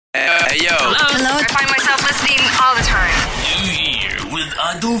Hey, yo. Hello? I find myself listening all the time. You here with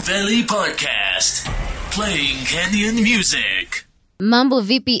Ado Valley Podcast, playing Kenyan music. Mambo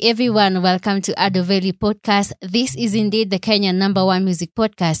VP everyone, welcome to Ado Valley Podcast. This is indeed the Kenyan #1 music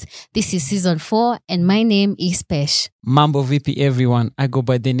podcast. This is season 4 and my name is Pesh. Mambo VP everyone, I go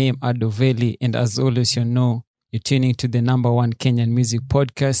by the name Ado Valley, and as always you know, you're tuning to the #1 Kenyan music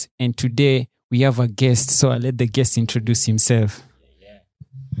podcast, and today we have a guest, so I'll let the guest introduce himself.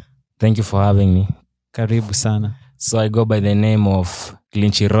 Thank you for having me. Karibu sana. So I go by the name of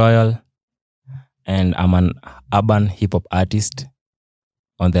Clinchy Royal, and I'm an urban hip-hop artist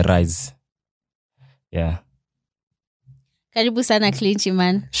on the rise. Yeah. Karibu sana Clinchy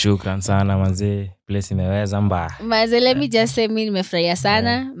man. Shukran sana manze, place imeweza mba. Manze, let me just say mimi nimefurahia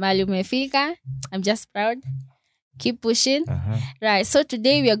sana mahali umefika. I'm just proud. Keep pushing. Right, so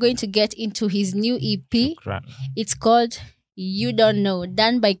today we are going to get into his new EP. Shukran. It's called You Don't Know,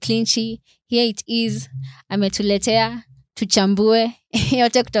 done by Clinchy. Here it is. Ametuletea tuchambue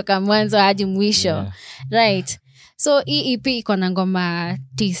yote kutoka mwanzo hadi mwisho. Yeah. Right. So hii EP iko na ngoma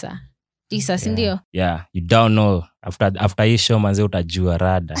 9, si ndio? Yeah, you don't know. After hii show manze utajua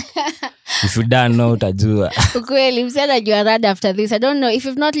rada. If you don't know utajua. Ukweli msana jua rada after this. I don't know if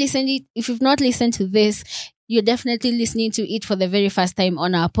you've not listened to this, you're definitely listening to it for the very first time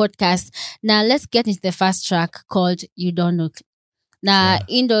on our podcast. Now let's get into the first track called You Don't Know. Na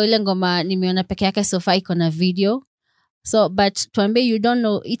indo ile ngoma nimeona peke yake so far iko na video. So but tuambie You Don't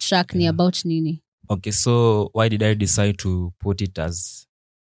Know, each track ni about nini? Okay, so why did I decide to put it as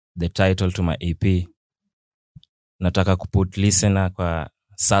the title to my EP? Nataka kuput listener kwa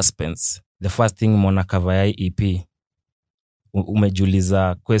suspense. The first thing mona cover ya EP,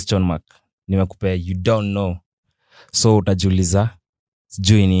 umejuliza question mark. Nimekupea you don't know. So utajuliza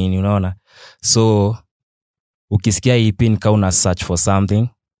sijui nini, unaona? So ukisikia EP nika una search for something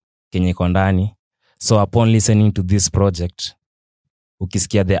kenye iko ndani. So upon listening to this project,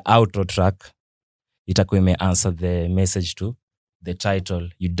 ukisikia the outro track, itakuwa ime answer the message to the title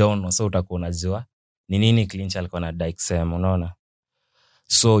you don't know. So utakuwa unajua ni nini Clinchy alikuwa anadai kusema, unaona?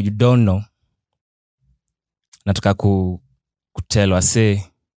 So you don't know, nataka kutell wase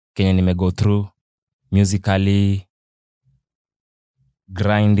kenye nime go through musically,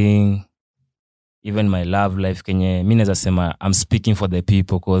 grinding, even my love life kenye mimi naweza sema I'm speaking for the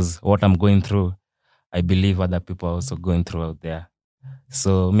people, because what I'm going through I believe other people are also going through out there.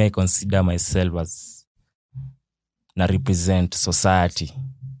 So may I consider myself as na represent society.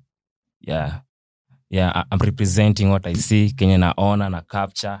 Yeah, I'm representing what I see, kenye naona na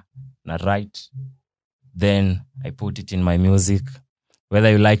capture na write, then I put it in my music.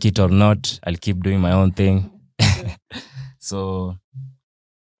 Whether you like it or not, I'll keep doing my own thing. So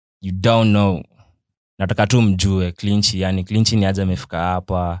you don't know. Nataka tu mjue Clinchy, yani Clinchy ni aje amefika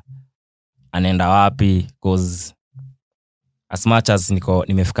hapa, anaenda wapi, cause as much as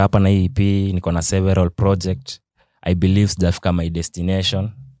nimefika hapa na hii EP, niko na several project, I believe sijafika my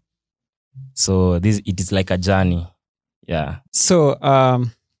destination. So it is like a journey. Yeah. So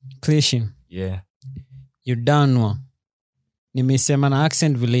Clinchy, Yeah. you don't know. Nimesema na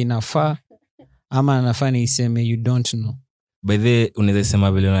accent vile inafaa ama nafaa niseme you don't know? By the unaweza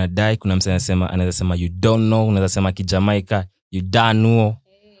sema vile unadai, kuna msana anaweza sema you don't know, unaweza sema kijamaika you don't know.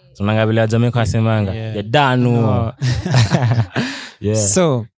 So nanga vile Jamaica wasemanga you don't know. Yeah.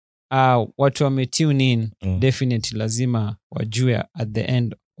 So watu wame tune in, definitely lazima wajue at the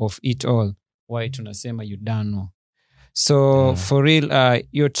end of it all why tunasema you don't know. So for real,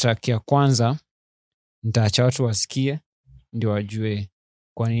 hiyo track ya kwanza nitaacha watu wasikie ndio wajue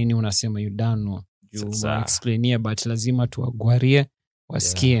kwa nini unasema you don't know. You explainia but lazima tuwagwarie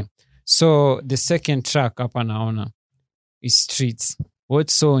wasikie. Yeah. So the second track hapa naona is Streets.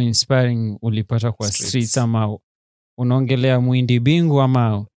 What's so inspiring ulipata kwa Streets, ama unaongelea Mwindi Bingu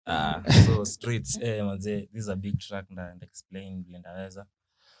ama? So Streets, manze, this is a big track and explain blendaweza.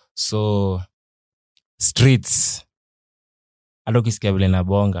 So Streets, ado kisikia vile na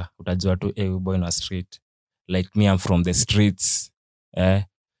bonga utajua tu boy na street. Like me, I'm from the streets.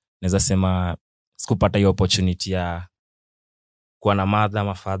 Naweza sema sikupata hiyo opportunity ya kuwa na mother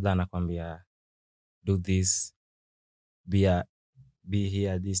ama father anakuambia do this, be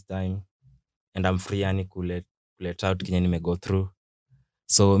here this time, and I'm free yani kulet out kenye nime go through.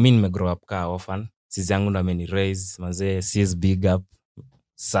 So mimi nime grow up ka orphan. Sisi yangu ndo ameni raise, manze, sis big up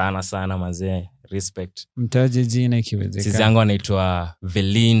sana manze, respect. Mtaje jina ikiwezekana. Sisi yangu anaitwa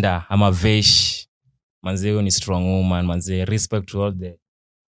Velinda ama Vesh. Manze, huyo ni strong woman, manze, respect to all the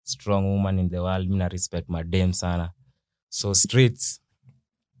strong woman in the world. Mimi na respect madem sana. So Streets,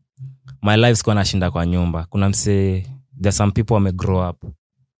 my life's kwa nashinda kwa nyumba. Kuna mse, there's some people wame grow up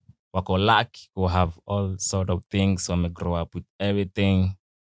wako lucky who have all sort of things, so grow up with everything.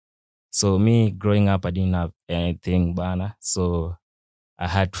 So me growing up, I didn't have anything bana, so I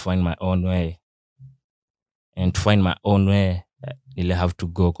had to find my own way. And to find my own way, nili have to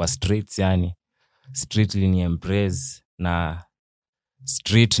go kwa streets, yani street ni embrace, na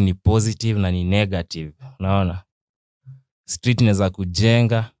street ni positive na ni negative, unaona. Street inaweza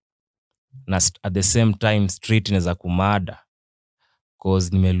kujenga na at the same time street inaweza kumada, cause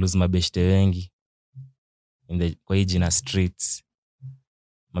nime lose mabeshte wengi kwa hii jina streets.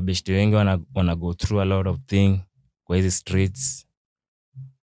 Mabeshte wengi wana go through a lot of thing kwa hizi streets.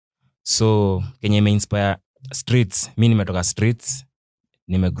 So kenye me inspire streets, mimi nimetoka streets,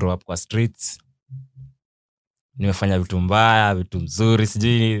 nime grow up kwa streets, nimefanya vitu mbaya, vitu mzuri,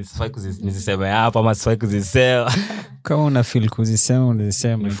 sijui sifai kuzisema hapa ama sifai kuzisema. Kama una feel kuzisema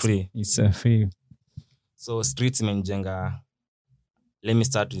unazisema, it's free. So streets imenijenga. Let me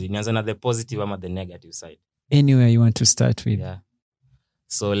start with nianze na the positive ama the negative side, anywhere you want to start with. Yeah.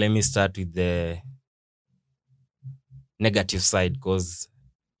 So let me start with the negative side, because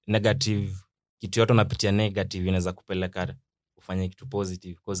negative, kitu yote unapitia negative inaweza kupeleka ufanye kitu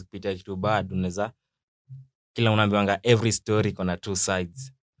positive, because kupitia kitu bad unaweza, kila unaambiwanga every story iko na two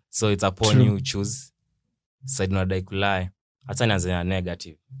sides, so it's upon you choose side unadai kulai. Hata nianze na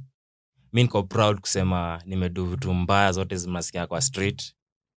negative. Mimi niko proud kusema nimedo vitu mbaya zote zimasikia kwa street.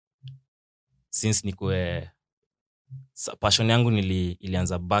 Since nikuwe passion yangu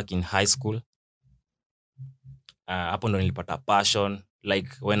ilianza back in high school. Hapo ndo nilipata passion. Like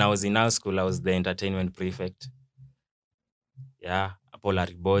when I was in high school, I was the entertainment prefect. Yeah, hapo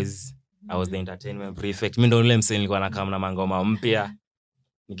Larry Boys, I was the entertainment prefect. Mimi ndo yule msee nilikuwa nakaa na mangoma mpya.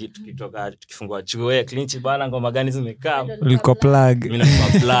 Tukitoka tukifungua chuo, clinch bana, ngoma gani zimekaa? Ulikuwa plug. Mimi nilikuwa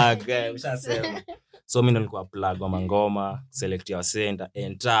plug, ushasema. So mimi ndo nilikuwa plug wa mangoma, select ya center,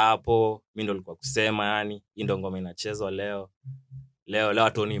 enter hapo. Mimi ndo nilikuwa kusema, yani hii ndo ngoma inachezwa leo. Leo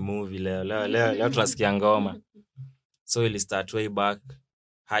Tony movie leo tunasikia ngoma. So ili start way back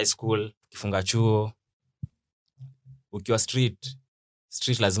high school, tukifunga chuo. Ukiwa street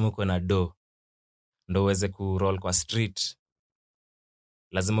lazima uko na do. Ndo uweze ku roll kwa street.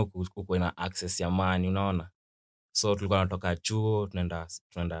 Lazima uko na access ya money, unaona. So tulikuwa tunatoka chuo,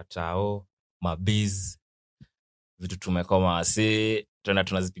 tunaenda tao, mabiz, vitu tumekoma wasi,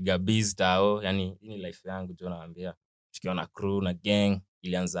 tunazipiga biz tao. Yani hii ni life yangu tu naambia. Tukiwa na crew na gang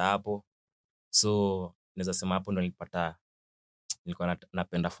ilianza hapo. So naweza sema hapo ndo nilikuwa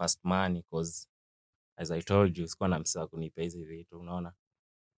napenda fast money, because as I told you, sikuwa na msao kunipa hizi vitu, unaona.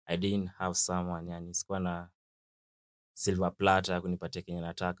 I didn't have someone, yani sikuwa na silver platter kunipatia kenye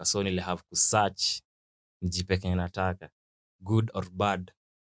nataka. So nili have to search nijipe kenye nataka, good or bad.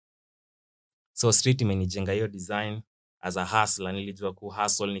 So street imenijenga hiyo design as a hustler. Nilijua ku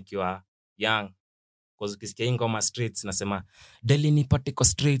hustle nikiwa young, because ukisikia ngoma streets nasema daily nipate kwa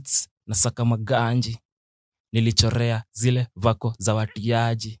streets, nasaka maganji, nilichorea zile vako za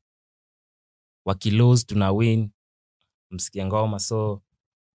watiaji, wakilose tuna win, msikia ngoma. So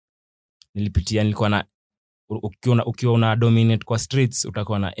nilikuwa na, ukiwa una dominate kwa streets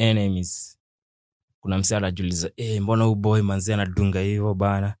utakuwa na enemies. Kuna msee anajiuliza, mbona uboy manzi anadunga hivyo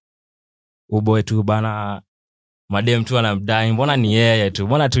bana? Uboy tu bana, madem tu anamdai, mbona ni yeye tu?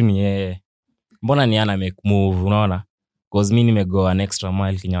 Mbona tu ni yeye? Mbona ni ana make move, unaona? Because mimi nimego an extra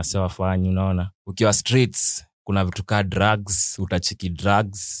mile kinyasa wafanye, unaona? Ukiwa streets kuna vitu ka drugs, utachiki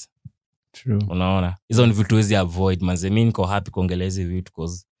drugs. True. Unaona? Hizo ni vitu hizi avoid manzi. Mimi niko happy kuongelea hizi vitu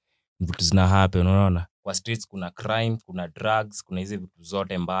because vitu zina happen, unaona. Kwa streets kuna crime, kuna drugs, kuna hizi vitu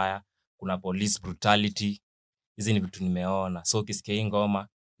zote mbaya, kuna police brutality. Hizi ni vitu nimeona. So ukisikia hii ngoma,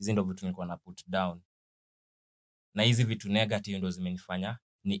 hizi ndio vitu nilikuwa na put down. Na hizi vitu negative ndio zimenifanya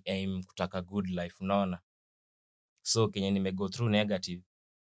ni aim kutaka good life, unaona. So kenye nimego through negative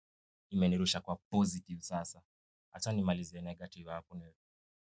imenirusha kwa positive sasa. Acha nimalizie negative hapo, ni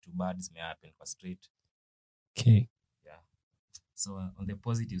too bad zimehappen kwa street. Okay. So on the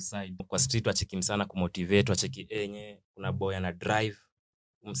positive side, kwa street wacheki sana kumotivate, wacheki yenye kuna boy ana drive,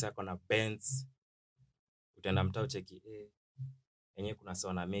 umsako na Benz, utaenda mtao cheki yenye kuna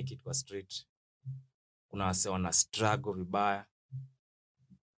sawa na make it kwa street, kuna wase wana struggle vibaya.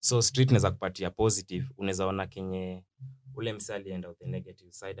 So street inaweza kupatia positive, unaweza ona kenye ule msali end of the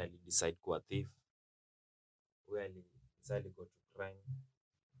negative side ali decide kuwa thief, where ali go to crime.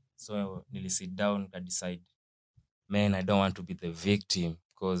 So nili sit down and decide, man, I don't want to be the victim,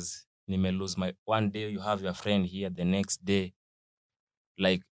 because nime lose my, one day you have your friend here, the next day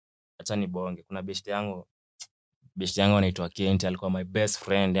like acha ni bonge. Kuna beshte yangu anaitwa Kent, alikuwa my best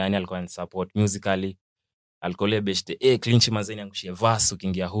friend, yani alikuwa ni support musically. Alikuwa beshte clinch mazeni angushie verse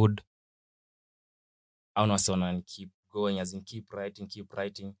ukiingia hood, au nasona keep going, as in keep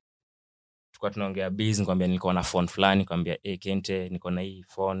writing. Tukua tunaongea busy, nikwambia nilikuwa na phone fulani, nikwambia Kente niko na hii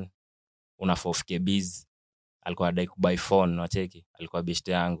phone, unafaa ufike busy. Alikuwa adai kubuy phone, unacheki, alikuwa best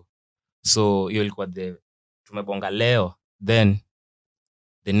yangu. So hiyo ilikuwa tumebonga leo, then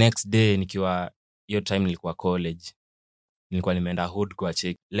the next day nikiwa hiyo time nilikuwa college, nilikuwa nimeenda hood kwa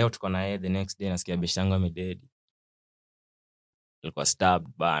check. Leo tuko na yeye, the next day nasikia best yangu amedead, alikuwa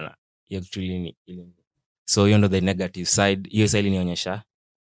stabbed bana. Actually so hiyo ndo the negative side. Hiyo side nionyesha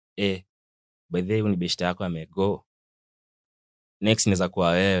by the way ni best yako amego. Next inaweza kuwa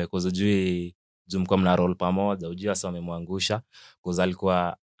wewe, cause ujui mko mna roll pamoja, ujui asa amemwangusha cause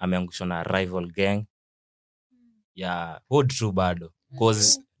alikuwa ameangushwa na rival gang ya hood tu bado,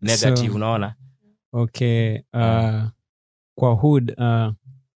 cause negative. So, unaona. Okay, kwa hood,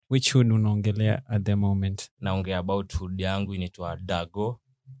 which hood unaongelea at the moment? Naongea about hood yangu inaitwa Dago.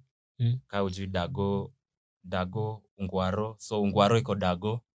 Kama ujui Dago Ungwaro. So Ungwaro iko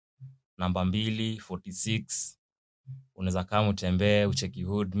Dago namba 246. Unaweza kama utembee ucheki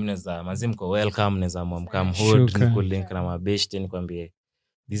hood. Mimi naweza mazimko welcome, naweza mwamkam hood, nikulink na mabeshte, nikwambie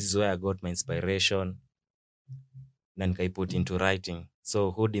this is where I got my inspiration, na nikaiput into writing.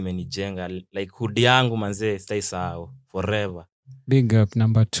 So hood imenijenga, like hood yangu manze stay sawa forever. Big up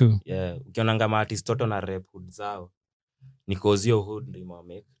number 2. Yeah, ukiona ngama artist toto na rap hood zao, because your hood ndio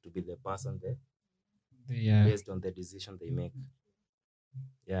make to be the person there, based on the decision they make.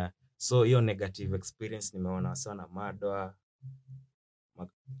 Yeah, so hiyo negative experience nimeona sana, madwa,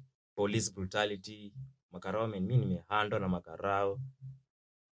 police brutality, makarao. Mimi nimehandle na makarao,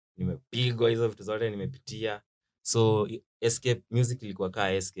 nimepigwa, hizo vitu zote nimepitia. So escape music ilikuwa kaa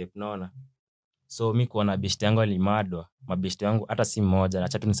escape, naona. So mimi kuona best yangu alimadwa, mabest yangu hata si mmoja,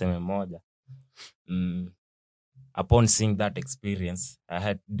 acha tu niseme mmoja. Upon seeing that experience, I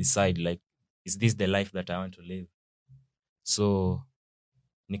had to decide, like, is this the life that I want to live? So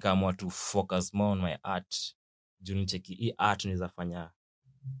nikaamua to focus more on my art. Juni cheki hii art niweza fanya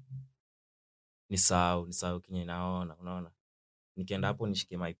nisahau kinye naona, unaona. Nikienda hapo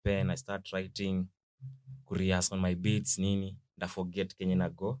nishike my pen, I start writing, kurehearse on my beats nini, nda forget kenye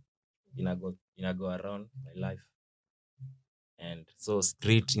inago around my life. And so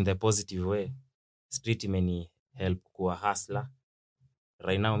street in the positive way, street imeni help kuwa hustler.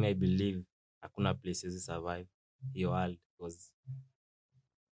 Right now I believe hakuna places to survive hiyo world, because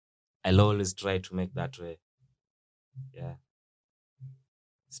I'll always try to make that way. Yeah,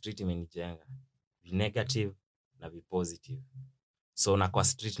 street imenijenga be negative na be positive. So na kwa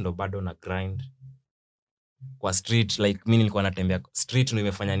street ndo bado na grind kwa street. Like mimi nilikuwa natembea street, ndio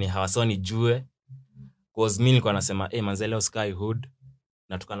imefanya ni hawasoni jue, cause mimi nilikuwa nasema manze leo sky hood,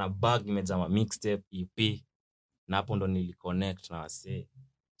 na tukana bag imejaa mixtape EP, na hapo ndo niliconnect na wase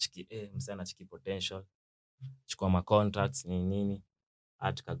chiki msana chiki potential, chukua ma contacts nini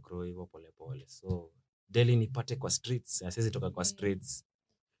art ka grow hivyo pole pole. So daily nipate kwa streets, sasa toka kwa streets.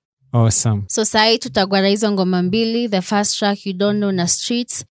 Awesome. So sai tutagwara hizo ngoma mbili, the first track You Don't Know na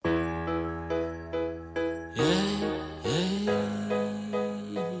Streets.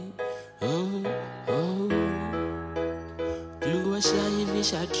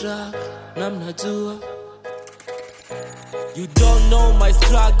 You don't know my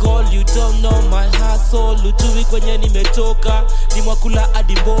struggle, you don't know my hustle. Ujui kwenye nimetoka, ni mwakula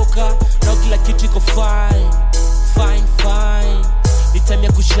hadi mboka, na kila kitu iko fine. Ni time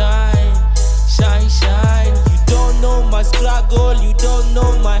ya kushine, shine. You don't know my struggle, you don't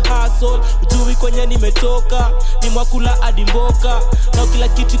know my hustle. Ujui kwenye nimetoka, ni mwakula hadi mboka, na kila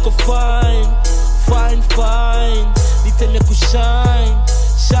kitu iko fine. Ni time ya kushine,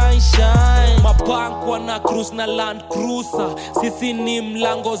 shine. Mabank wana cruise na Land Cruiser, sisi ni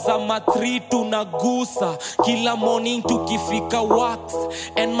mlango za matri tunagusa. Kila morning tukifika wax,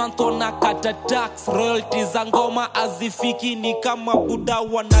 and month on kata tax. Royalties za ngoma azifiki, ni kama buda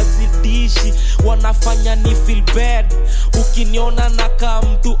wanazidishi, wanafanya ni feel bad. Ukiniona na kama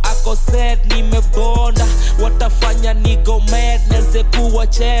mtu ako sad, nimebonda, watafanya ni go mad. Neze kuwa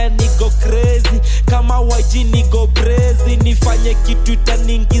chair ni go crazy, kama YG ni go crazy. Nifanye kitu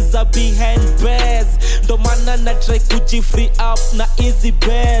itaningiza behind bars, ndo maana na try kujifree up na easy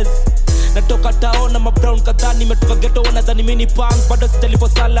bars. Natoka taona mabrown kadhaa, nimetoka ghetto wanadhani mimi ni punk, bado sijalipo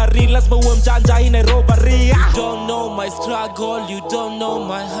salary, lazima uwe mjanja hii Nairobi. You don't know my struggle, you don't know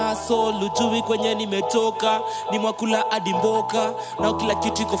my hustle. Ujui kwenye nimetoka, ni mwakula hadi mboka, na kila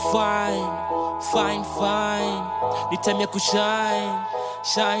kitu iko fine. Ni time ya kushine,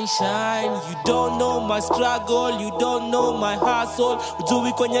 shine shine. You don't know my struggle, you don't know my hustle.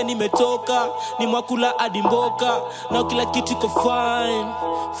 Ujui kwenye nimetoka, ni mwakula hadi mboka. Na kila kitu iko fine,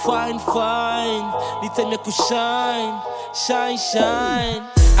 fine fine. Ni time ya kushine, shine shine.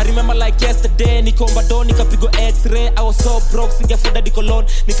 I remember like yesterday, nikomba don, nikapigo x-ray. I was so broke, singefuda dikolon.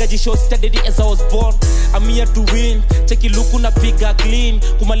 Nikajishow steady as I was born. I'm here to win, cheki luku na piga clean.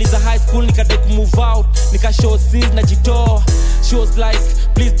 Kumaliza high school, nikadai kumove out. Nikashow sis na jitoa. She was like,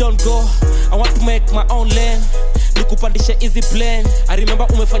 please don't go, I want to make my own lane. Nikupandisha easy plane. I remember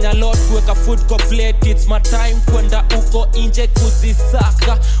umefanya lot kuweka food kwa plate. It's my time kwenda uko inje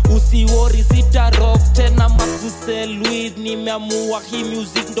kuzisaka. Usiwori sita rock tena makusel weed. Nimeamua hii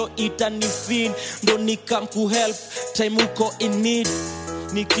music ndo itanifin. Ndo nikam kuhelp time uko in need.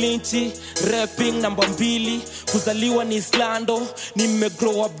 Ni clinty, rapping namba 2. Kuzaliwa ni slando,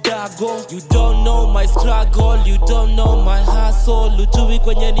 nimegrow up dago. You don't know my struggle, you don't know my hustle. Ujui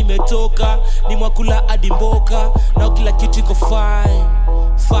kwenye nimetoka, ni mwakula hadi mboka. Na kila kitu iko fine,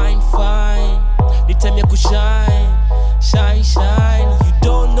 fine fine. Ni time ya kushine, shine shine. You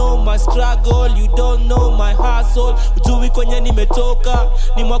don't know my struggle, you don't know my hustle. Ujui kwenye nimetoka,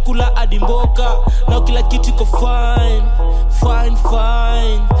 ni mwakula hadi mboka. Na kila kitu iko fine, fine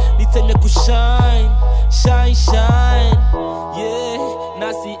fine. Ni time ya kushine, shine shine. Yeah,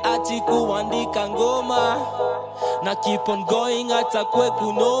 nasi ati kuandika ngoma. Na keep on going hata kwe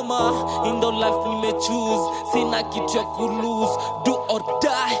kunoma. In the life nime choose, sina kitu ya kulose. Do or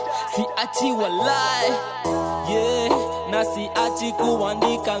die, si ati walai. Yeah, nasi ati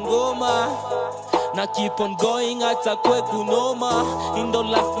kuandika ngoma. Na keep on going hata kwe kunoma. In the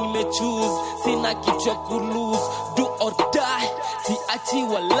life nime choose, sina kitu ya kulose. Do or die, si ati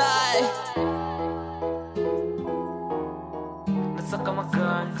walai. Nasaka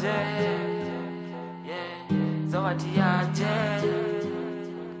makanje, yeah, zawadi yaje.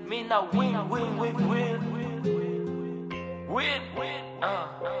 Mina win, win, win, win, win, win.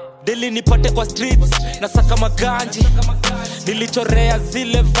 Daily nipate kwa streets, nasaka maganji. Nilichorea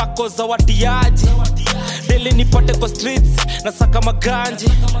zile vako za watiaji. Daily nipate kwa streets, nasaka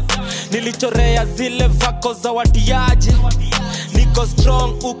maganji. Nilichorea zile vako za watiaji. Niko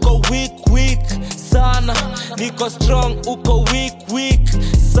strong, uko weak, weak sana. Niko strong, uko weak, weak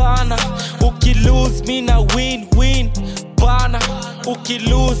sana. Uki lose, mina win, win bana. Uki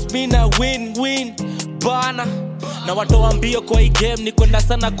lose, mina win, win bana. Na watoa mbio kwa hii game, ni kwenda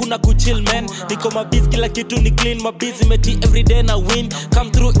sana kuna kuchill man. Niko mabiz kila kitu ni clean, mabiz meti everyday na win.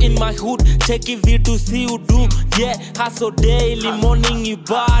 Come through in my hood, cheki vitu si udu. Yeah, hustle daily, morning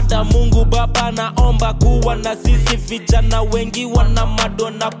ibada. Mungu baba naomba kuwa na sisi. Vijana wengi wana mado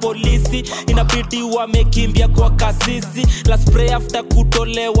na polisi. Inabidi wamekimbia kwa kasisi. Last spray after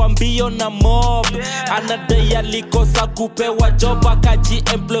kutolewa mbio na mob. Anadai alikosa kupewa job, akaji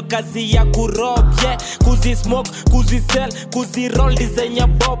employ kazi ya kurob. Yeah, kuzi smoke, kuzi sell, kuzi roll design ya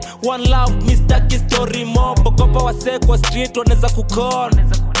bob. One love, Mr. Story mob. Ogopa wase kwa street waneza kukon.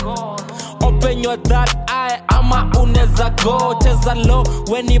 Open your that eye, ama uneza go. Cheza low,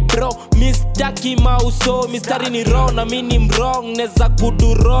 weni bro, Mr. Kimauso. Mistari ni wrong, na mini mrong. Neza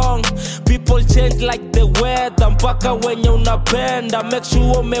kudu wrong. People change like the weather. Mpaka wenye unapenda. Make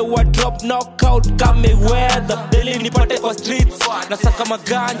sure umewa drop, knockout kame weather. Daily nipate kwa streets, nasaka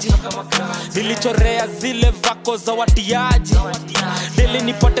maganji. Nilichorea zile vako za watiaji. Daily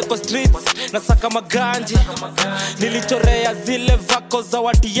nipate kwa streets, nasaka maganji. Nilichorea zile vako za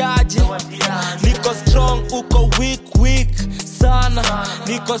watiaji. Niko strong, uko weak, weak sana.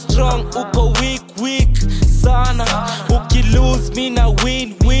 Niko strong, uko weak, weak sana. Uki lose, mina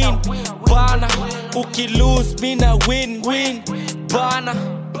win, win bana. Uki lose, mina win, win bana.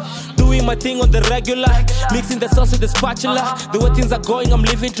 Doing my thing on the regular, mixing the sauce with the spatula. The way things are going, I'm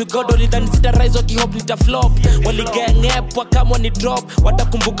living to God. Only then sita rise wakihope nita flop. Wali gang up wakama ni drop.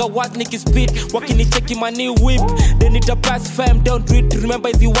 Watakumbuka what niki speed. Wakini cheki my new whip. They need to pass fam, don't read. Remember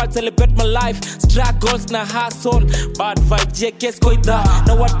easy words, celebrate my life. Struggles na hustle, bad vibe JK's koida.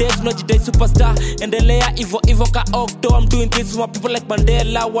 Nowadays no jidai superstar. Endelea ivo ka octo. I'm doing this for my people like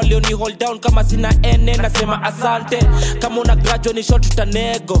Mandela. Wali oni hold down kama sina ene. Nasema asante. Kama una graduate ni short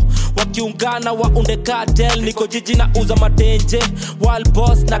tutanego. Wakiungana waunde cartel. Niko jiji na uza matenje. Wild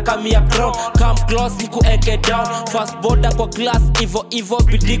boss na kamia crown. Come close niku eke down. Fast border kwa class. Ivo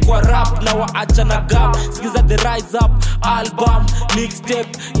bidi kwa rap. Na waacha na gap. Skiza the rise up album,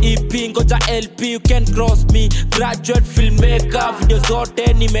 mixtape, EP, ngoja LP. You can't cross me. Graduate filmmaker. Video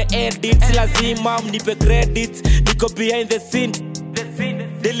zote nime edit. Si lazima mnipe credits. Niko behind the scene.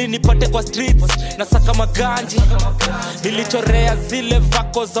 Daily nipate kwa streets na saka maganji. Nilichorea zile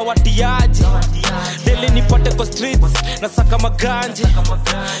vako za watiaji. Daily nipate kwa streets na saka maganji.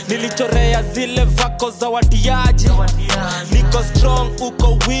 Nilichorea zile vako za watiaji. Niko strong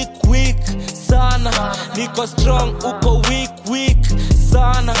uko weak sana. Niko strong uko weak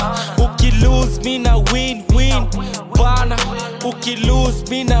sana. Uki lose me na win bana. Uki lose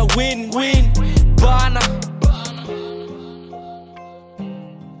me na win bana.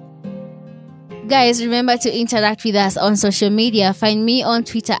 Guys, remember to interact with us on social media. Find me on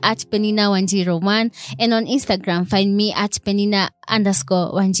Twitter at Penina101 and on Instagram, find me at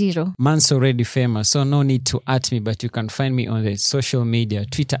Penina_10. Man's already famous, so no need to at me, but you can find me on the social media.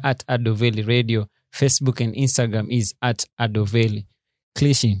 Twitter at Adoveli Radio, Facebook and Instagram is at Adoveli.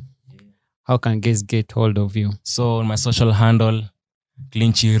 Clichy, how can guests get hold of you? So on my social handle,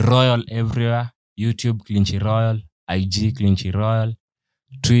 Clinchy Royal everywhere. YouTube, Clinchy Royal. IG, Clinchy Royal.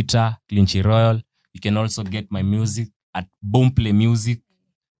 Twitter, Clinchy Royal. You can also get my music at Boomplay Music,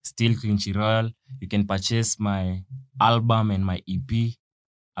 still Clinchy Royal. You can purchase my album and my EP,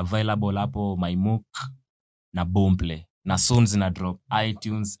 available hapo my MOOC na Boomplay. Na soon zina drop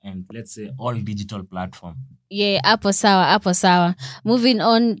iTunes and let's say all digital platform. Yeah, hapo sawa. Moving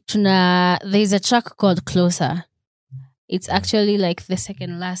on to there's a track called Closer. It's actually like the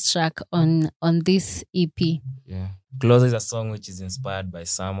second last track on this EP. Yeah. Closer is a song which is inspired by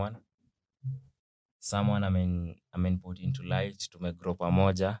someone I put into light. Tumegrow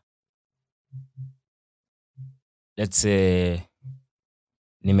pamoja. Let's say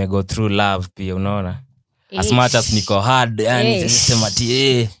nimego through love pia unaona. As much as niko hard yani sema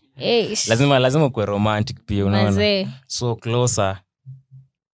ti lazima kuwe romantic pia unaona. So Closer,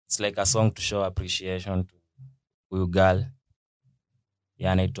 it's like a song to show appreciation to huyu girl.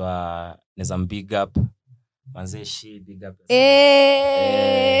 Anaitwa Nizam Big Up. Manze she big up.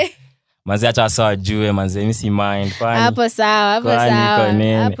 Manze acha sawa jue manze mimi si mind kwani. Hapo sawa.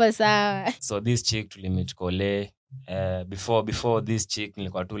 So this chick tulimit kole before this chick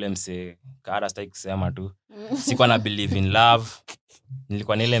nilikuwa tule mse kada staki kusema tu. Sikuwa na believe in love.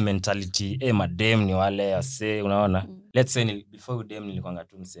 Nilikuwa na ile mentality madem ni wale ase unaona. Let's say before dem nilikuwa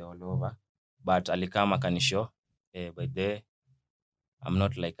tu mse all over, but alikama kanisho by the I'm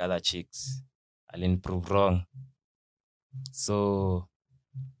not like other chicks. I'll prove wrong. So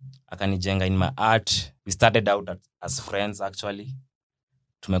akanijenga in my art. We started out as friends actually.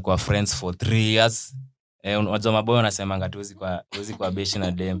 Tumekuwa friends for 3 years. Unajua maboyo wanasemanga tuwezi kwa beshi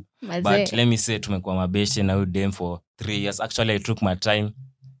na dem. But let me say tumekuwa mabeshi na huyu dem for 3 years. Actually I took my time.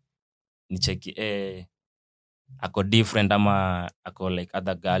 Nicheki ako different ama ako like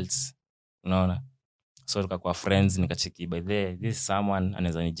other girls. Unaona? So tukakuwa friends, nikacheki by the this is someone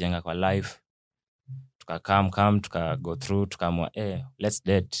anaweza nijenga kwa life. Tukakam tuka through tukamwa let's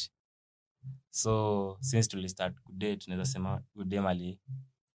date. So since to start date tunaweza sema udemali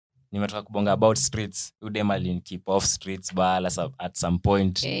nimetoka kubonga about streets. Udemali keep off streets at some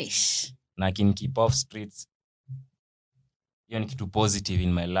point. Na keep off streets. Hiyo ni kitu positive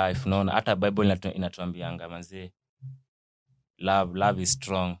in my life. Unaona hata Bible inatuambianga manze love is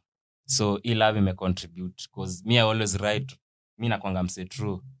strong. So I love me contribute because me I always write. Me nakwanga mse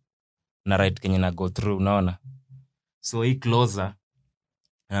true. Na write kenye na go through unaona. So hii Closer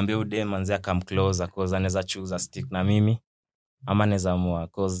naambia udem manzi come closer cause anaweza choose a stick na mimi ama anaweza amua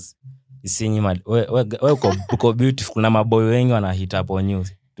cause isinyi wewe uko beautiful na maboy wengi wana hit up on you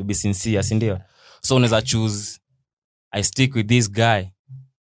to be sincere si ndio. So unaweza choose I stick with this guy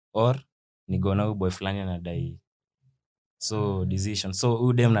or nigo na boy fulani anadai. So decision. So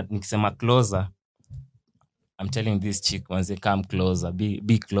udem nikisema Closer, I'm telling this chick once come closer,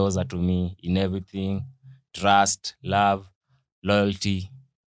 be closer to me in everything, trust, love, loyalty,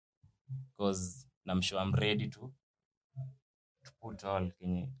 because I'm sure I'm ready to put all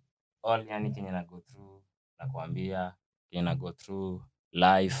yani kenye na go through na kuambia kenye na go through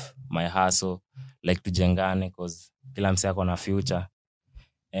life, my hustle, like tujengane because kila mse ako na future.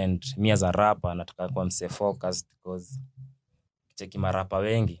 And me as a rapper nataka kuwa mse focused because cheki marapa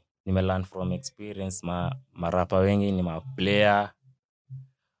wengi learn from experience. Marapa wengi ni player,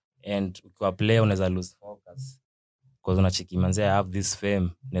 and ukiwa player unaweza lose focus because unacheki manze I have this fame,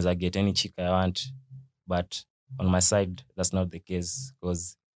 naweza get any chick I want, but on my side that's not the case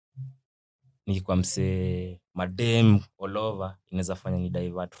because nikikuwa mse madem all over inaweza fanya ni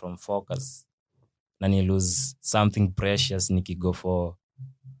divert from focus na ni lose something precious nikigo for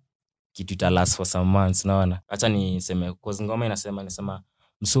kitu ita last for some months. Naona acha niseme cause ngoma inasema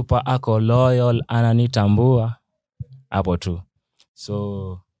msupa ako loyal ananitambua hapo tu.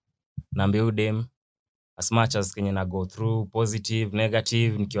 So naambia udem as much as kenye na go through, positive,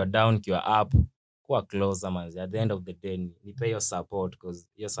 negative, nikiwa down, nikiwa up, kuwa closer manzi. At the end of the day, nipe your support, because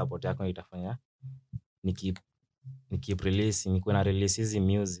your support yako itafanya nikip release, nikuwe na release hizi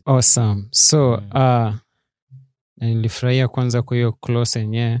music. Awesome. So nilifurahia kwanza kwa hiyo close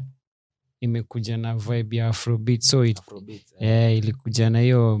yenyewe imekuja na vibe ya Afrobeat, so ilikuja na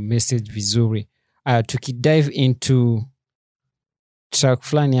hiyo message vizuri. Tukidive into track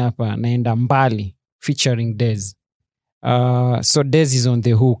fulani hapa, naenda mbali featuring Dez. So Dez is on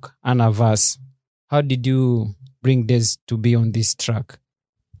the hook and a verse. How did you bring Dez to be on this track?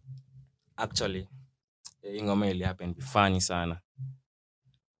 Actually, ingoma ili happen funny sana.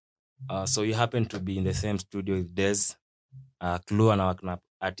 So you happen to be in the same studio with Dez. Clue na work na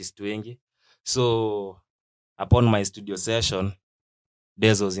artist wengi. So upon my studio session,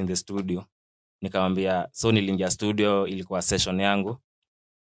 Dez was in the studio. Nikamwambia, so niliingia studio, ilikuwa session yangu.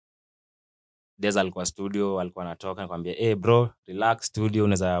 Dez alikuwa studio, alikuwa anatoka, nikamwambia, bro, relax studio,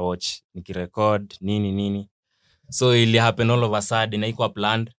 unaweza watch nikirecord nini. So ili happen all of a sudden, na iko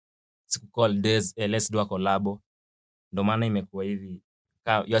planned. Siku call Dez, let's do a collab. Ndio maana imekuwa hivi.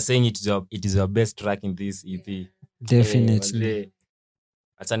 You are saying it is your best track in this EP. Definitely.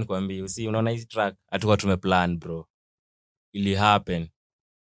 Acha nikwambie, unaona hizi track hatukuwa tumeplan bro. Ili happen.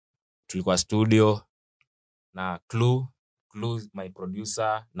 Tulikuwa studio na Clue my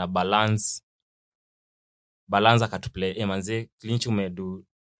producer na Balance akatuplay. Manze clinch umedu.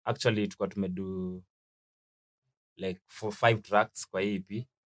 Actually tulikuwa tumedu like 4-5 tracks kwa EP.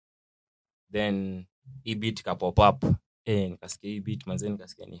 Then beat ka pop up. Nikasikia beat manze,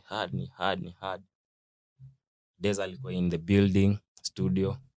 nikasikia ni hard. Dez alikuwa in the building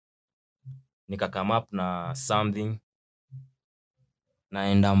studio. Nika come up na something.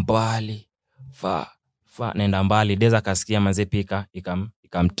 Naenda mbali. Naenda mbali. Dez akasikia manze pika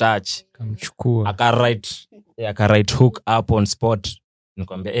ikamtouch, ikamchukua. Aka hook up on spot.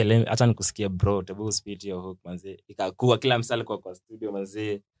 Nikamwambia, acha nikusikie bro, tebu spit your hook manze. Ikakuwa kila msali kwa studio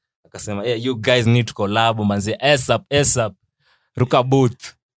manze. Akasema, you guys need to collab manze. ASAP. Ruka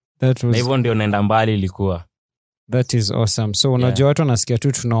booth. Na hivyo ndio naenda mbali ilikuwa. That is awesome. So unajua watu wanasikia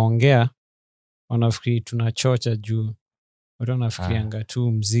tu tunaongea, wanafikiri tunachocha juu. Watu wanafikirianga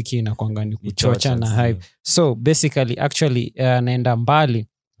tu muziki inakuanga ni kuchocha na hype. So basically actually naenda mbali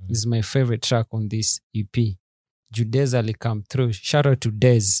is my favorite track on this EP. Dez alikam through. Shout out to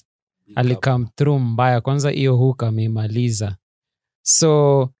Dez. Alikam through mbaya. Kwanza hiyo hook amemaliza.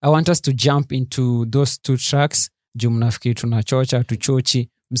 So I want us to jump into those 2 tracks. Juu mnafikiri tunachocha, tuchochi.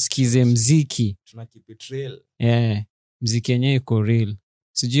 Msikize mziki. Tunakeep real. Mziki yenyewe iko real.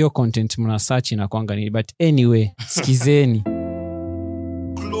 Sijui hiyo content mna search na kwanga nini, but anyway, sikizeni.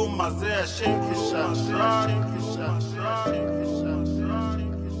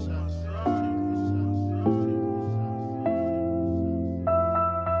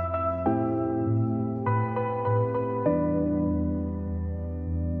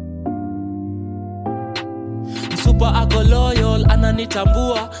 Super ako loyal,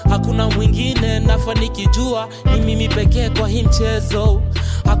 ananitambua. Hakuna mwingine nafanikijua. Ni mimi pekee kwa hii mchezo.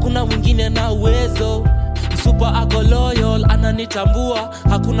 Hakuna mwingine na uwezo. Super ako loyal, ananitambua.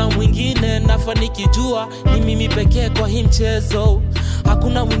 Hakuna mwingine nafanikijua. Ni mimi pekee kwa hii mchezo.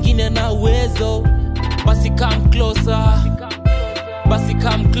 Hakuna mwingine na uwezo. Basi come closer. Basi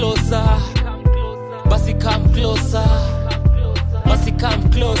come closer. Basi come closer. Basi come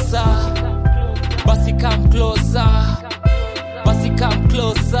closer. Basi come closer. Basi come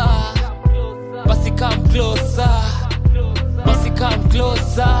closer. Basi come closer. Basi come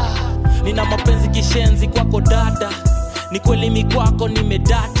closer. Nina mapenzi kishenzi kwako dada. Ni kweli mimi kwako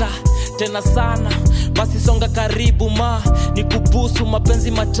nimedata tena sana. Basi songa karibu ma, nikubusu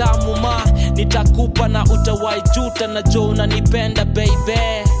mapenzi matamu ma. Nitakupa na utawaijuta, na jo unanipenda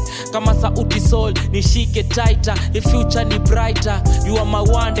baby. Kama sauti soul nishike tighter, the future ni brighter. You are my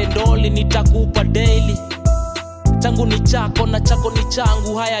one and only, nitakupa daily. Changu ni chako na chako ni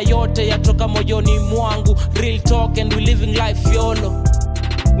changu, haya yote yatoka moyoni mwangu. Real talk and we living life YOLO.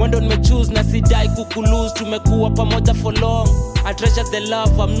 Wendo nimechoose na sidai kukulose, tumekuwa pamoja for long. I treasure the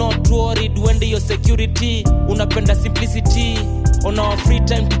love, I'm not worried. Wendo your security, unapenda simplicity. On our free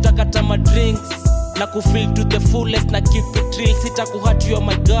time tutakata ma drinks na kufeel to the fullest na keep it real. Sitakuhurt, you are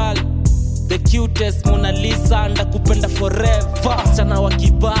my girl, the cutest Mona Lisa, ndakupenda forever. Chana wa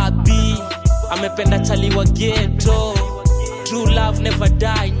kibabi amependa chali wa ghetto. True love never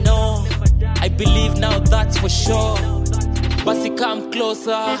die, no. I believe now, that's for sure. Basi come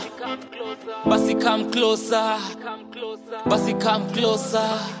closer. Basi come closer. Basi come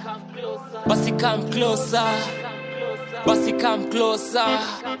closer. Basi come closer. Basi come closer.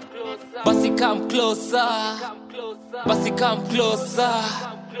 Basi come closer. Basi come closer.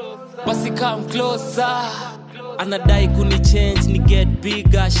 Basi come closer. Anadai kuni change ni get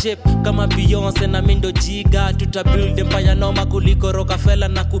bigger shape kama Beyonce na Mindo Jiga. Tuta build empire noma kuliko Rockefeller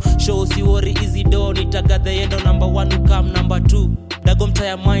na ku show si worry easy door. Nitaga the end number 1 who come number 2. Dago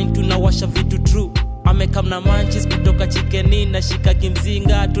mtaya mind tunawasha vitu true. Amekam na manchis kutoka chikeni na shika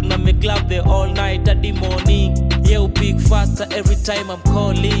kimzinga. Tuna make love the all night at the morning. Yeah, big faster every time I'm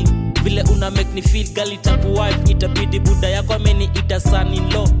calling. Vile una make me feel girl itaku wife. Itabidi buda yako ameni ita son in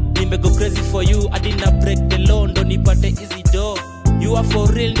law. Nime go crazy for you, I didn't break the law. Ndo nipate easy door. You are for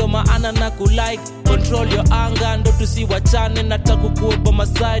real, ndo maana na kulike. Control your anger, ndo tusiwachane. Nataka kuwa by my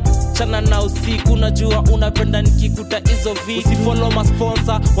side. Chana na usiku, najua unapenda nikikuta hizo vitu. Usifollow my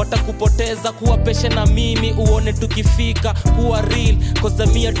sponsor, watakupoteza. Kuwa patient na mimi, uone tukifika. Kuwa real, cause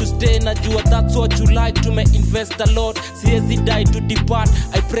I'm here to stay. Najua that's what you like, tume invest a lot. Siezi die to depart,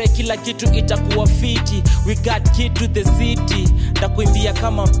 I pray kila kitu itakuwa fiti. We got key to the city. Ndakuimbia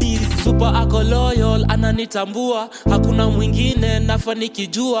kama busy. Super ako loyal, ananitambua. Hakuna mwingine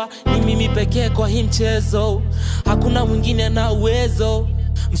nafanikijua. Ni mimi pekee kwa hii mchezo. Hakuna mwingine na uwezo.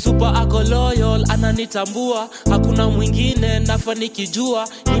 Msupa ako loyal, ananitambua. Hakuna mwingine nafanikijua.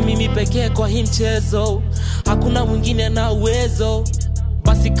 Ni mimi pekee kwa hii mchezo. Hakuna mwingine na uwezo.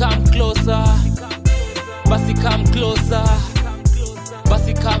 Basi come closer. Basi come closer.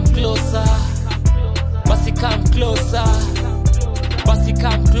 Basi come closer. Basi come closer. Basi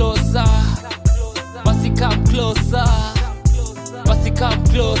come closer. Basi come closer. Basi come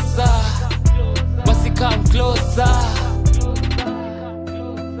closer. Basi come closer.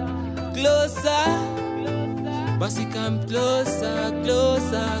 Closer. Basi come closer,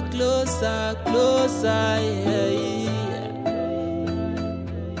 closer, closer, closer. Yeah, yeah.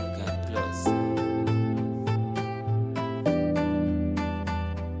 Come closer.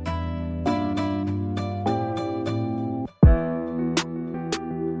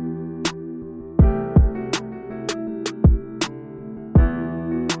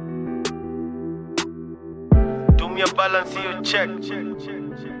 Balance your check.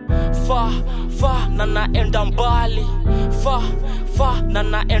 Fa na naenda mbali. Fa na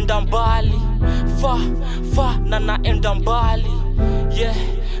naenda mbali. Fa na naenda mbali. Yeah,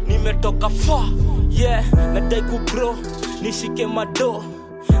 nimetoka fa. Yeah, nadai ku grow, nishike mado.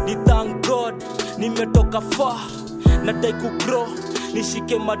 Ni thank God, nimetoka fa. Nadai ku grow,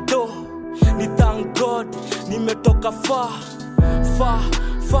 nishike mado. Ni thank God, nimetoka fa.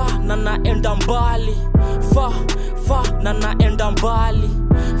 Fa na naenda mbali. Fa na naenda mbali.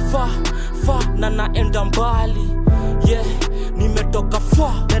 Fa na naenda mbali. Yeah, nimetoka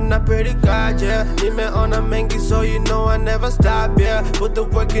fa. And I pray to God, yeah. Nimeona mengi, so you know I never stop, yeah. Put the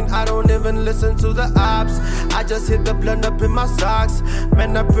work in, I don't even listen to the ops. I just hit the blunt up in my socks.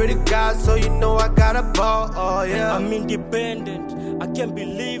 Man, I pray to God, so you know I got a ball, oh yeah. I'm independent, I can't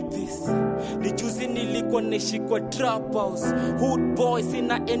believe this. Ni juzi nilikuwa naishi kwa trap house. Hood boy,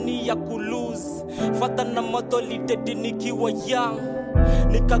 sina any ya kulose. Fata na moto litedi nikiwa young.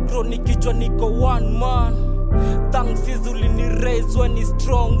 Nikagrow nikijua niko one man. Thanks izuli ni raise when ni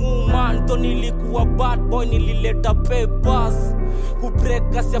strong woman. To nilikuwa bad boy, nilileta papers.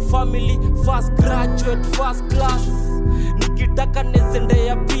 Kubrekas ya family, first graduate, first class. Nikitaka nezende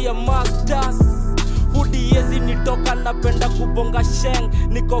ya pia masters. Hudi yezi nitoka napenda kubonga sheng.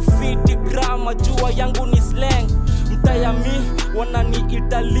 Niko 50 grama, jua yangu ni slang. Mtayami,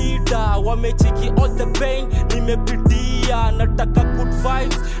 wananiita leader. Wamechiki all the pain, nimepitia. Nataka good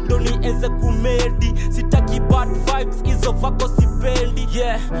vibes, ndo nienze kumedi. Sitaki bad vibes, izo vako sipendi.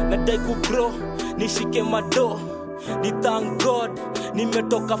 Yeah, nadai kugrow, nishike mado. Ni thank God,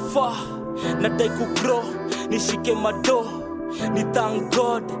 nimetoka far. Nadai kugrow, nishike mado. Ni thank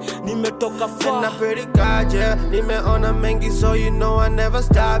God, nimetoka far. And I pray to God, yeah. Nimeona mengi, so you know I never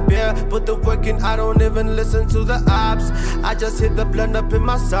stop, yeah. Put the work in, I don't even listen to the ops. I just hit the blunt up in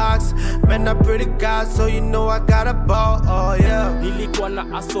my socks. Man, I pray to God, so you know I got a ball, oh yeah. Nilikuwa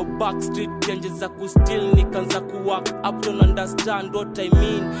na aso backstreet, changes za kustill. Nikanza kuwalk up, don't understand what I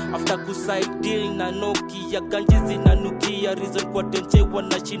mean. After kuside deal na noki ya ganjizi na nukia. Reason kwa tenche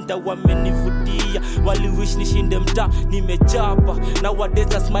wanashinda wamenivutia. Wali wish nishinde mta, nimeja.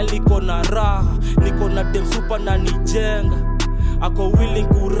 Nowadays I smile, niko na raha. Niko na dem super na nijenga. Ako willing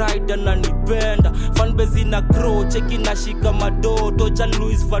to ride na nipenda. Fanbase ina grow, cheki na shika mado. Toja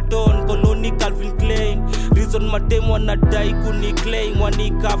Louis Vuitton, Colony Calvin Klein. Reason mademo wanadai kuniclaim.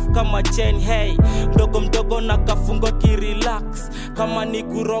 Wanikaf kama chain, hey. Mdogo na kafungwa kirelax. Kama ni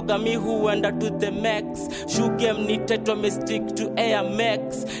kuroga mi huenda to the max. Shoe game ni tetwa me stick to Air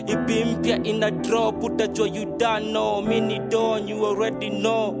Max. Ipi mpya ina drop, utajua you don't know. Mini don, you already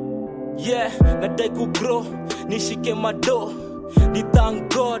know. yeah, nadai kugrow, nishike mado, ni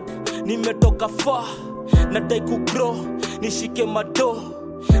thank God, nimetoka far, nadai kugrow, nishike mado,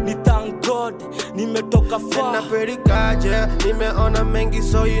 ni thank God, nimetoka far. And I pray to God, yeah, nimeona mengi,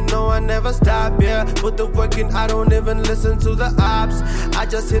 so you know I never stop, yeah. Put the work in, I don't even listen to the ops. I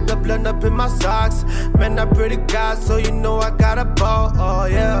just hit the blend up in my socks. Man, I pray to God, so you know I got a ball, oh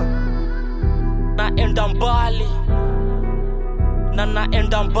yeah. Naenda mbali,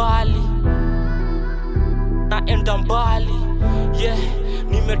 naenda mbali, naenda mbali, yeah,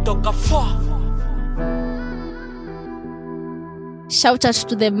 nimetoka far. Shout out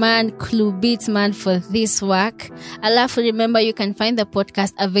to the man Clue Beatsman for this work. Alafu, remember you can find the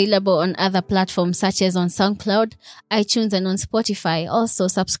podcast available on other platforms such as on SoundCloud, iTunes, and on Spotify. Also,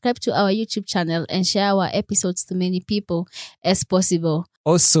 subscribe to our YouTube channel and share our episodes to many people as possible.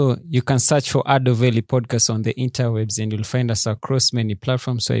 Also, you can search for Ado Valley Podcast on the interwebs and you'll find us across many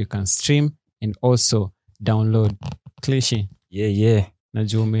platforms where you can stream and also download. Cliche. Yeah.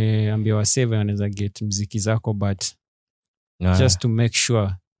 Najua umeambia waseve wanaweza get mziki zako, but No, just to make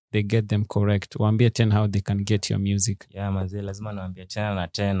sure they get them correct. Waambie tena how they can get your music. yeah, mazee, lazima naambia tena na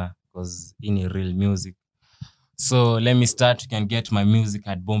tena because ini real music. So let me start. You can get my music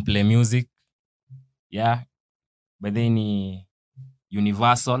at Boomplay Music. Yeah. But then ni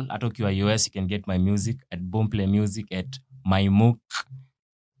universal. Hata ukiwa US, you can get my music at Boomplay Music, at MyMook.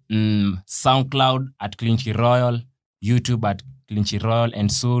 SoundCloud at Clinchy Royal. YouTube at Clinchy Royal.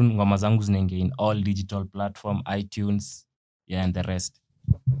 And soon, ngoma zangu zinaingia in all digital platform, iTunes, yeah, and the rest.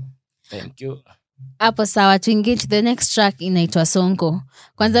 Thank you. Hapo sawa, tuingie to the next track inaitwa Sonko.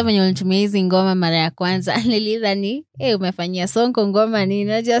 Kwanza venye ulitumia hizi ngoma mara ya kwanza nilidhani umefanyia Sonko ngoma nini?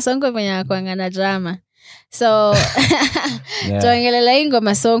 Unajua Sonko venye anakuanga na drama. So tuongelele hii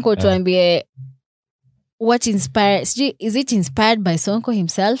ngoma Sonko, tuambie what inspired, is it inspired by Sonko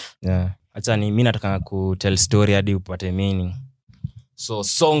himself? Yeah. Acha ni mimi nataka ku tell story hadi upate meaning. So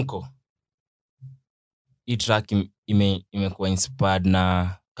Sonko, hii track imekuwa inspired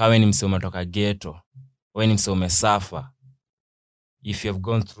na kawe ni msee umetoka ghetto, wewe ni msee umesafa. If you have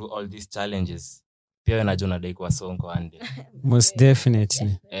gone through all these challenges, pia wewe unajua unadai kwa Sonko ande. Most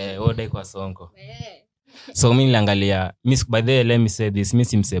definitely. Wewe unadai kwa Sonko. So mimi niliangalia, by the way, let me say this, mimi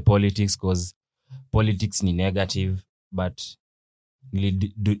simse politics cause politics ni negative, but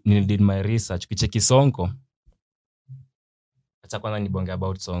did my research. Kicheki Sonko, acha kwanza nibonge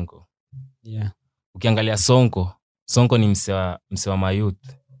about Sonko. Yeah. Ukiangalia Sonko ni msee wa mayouth,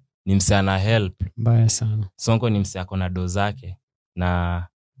 ni msee ana help. Mbaya sana. Sonko ni msee akona do zake, na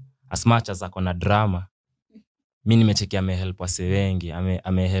as much as akona drama, mimi nimechekia amehelp wase wengi,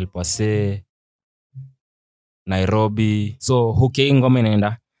 amehelp wase Nairobi. So hukei ngoma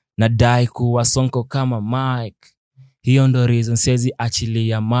inaenda nadai kuwa Sonko kama Mike, hiyo ndo reason siwezi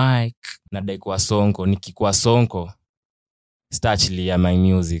achilia Mike. Nadai kuwa Sonko, nikikuwa Sonko sitaachilia my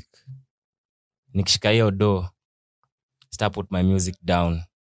music. Nikishika hiyo do start put my music down.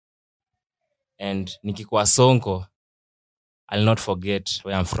 And nikikuwa Sonko, I'll not forget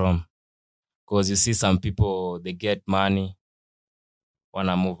where I'm from, because you see some people, they get money,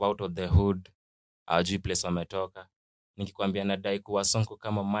 wanna move out of the hood, hawajui place wametoka. Nikikwambia nadai kuwa Sonko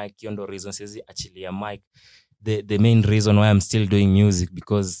kama Mike, hiyo ndo reason siwezi achilia Mike. The main reason why I'm still doing music,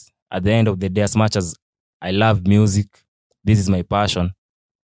 because at the end of the day, as much as I love music, this is my passion,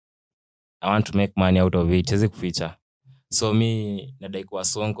 I want to make money out of it. Siwezi kuficha. So me nadai kuwa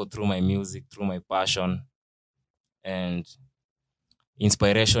Sonko through my music, through my passion. And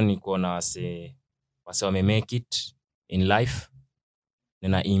inspiration ni kuona wase wame make it in life,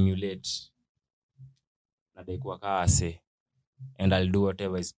 nina emulate. Nadai kuwa kaa wase, and I'll do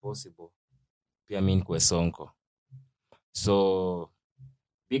whatever is possible pia mimi nikuwe Sonko. So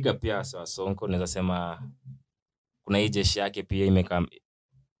big up pia wa Sonko, naweza sema kuna hii jeshi yake pia imeka.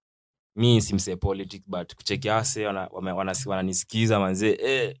 Mimi simse politics, but kuchekia wase wananisikiza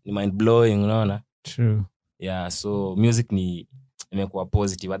manze, ni mind blowing, unaona? True. Yeah, so music ni imekuwa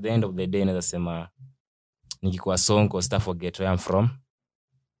positive. At the end of the day, naweza sema nikikuwa Sonko, sita forget where I'm from.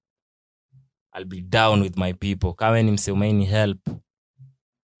 I'll be down with my people. Kama ni mse umaini help,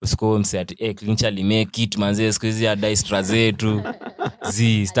 usiko mse ati Clincha li make it manze, siku hizi adai stra zetu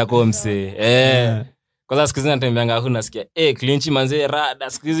sitako mse kwanza siku hizi natembeanga huko nasikia Clinchi manze rada,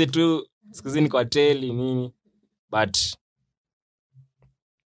 siku hizi ni kwa teli nini, but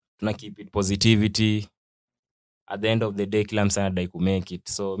tuna keep it positivity. At the end of the day, kila msana dai ku make it.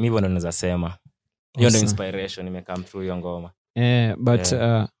 So mimi ndo naweza sema hiyo ndo inspiration imecome through hiyo ngoma. But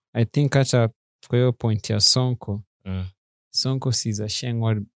I think hata kwa hiyo point ya Sonko, Sonko si za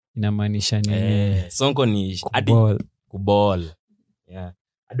sheng, inamaanisha nini? Sonko ni kuball. Kuball. Yeah.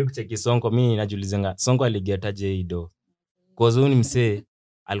 hadi kucheki Sonko mimi najulizanga Sonko aligetaje ido cause huyu ni msee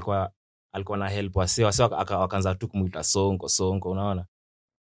alikuwa na help wase wakaanza tu kumuita Sonko unaona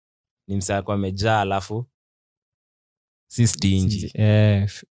ni msee alikuwa amejaa alafu si stingy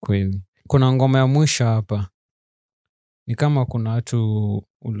kweli. Kuna ngoma ya mwisho hapa ni kama kuna watu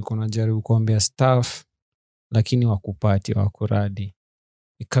ulikuwa unajaribu kuambia staff lakini wakupati wakuradi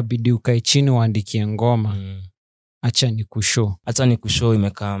ikabidi ukae chini uandikie ngoma. Acha ni kushow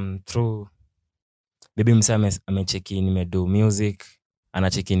imekam through baby msame amecheki nimedo music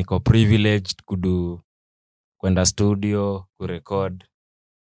anacheki niko privileged kwenda studio kurecord.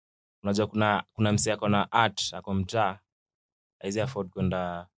 Unajua kuna msee ako na art ako mtaa haizi afford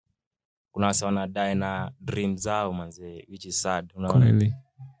kwenda, kuna wase wanadai na dream zao manze which is sad unaona.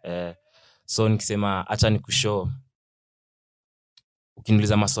 So nikisema acha ni kushow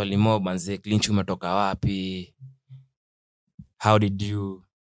ukiniuliza maswali mob manze Clinch umetoka wapi, how did you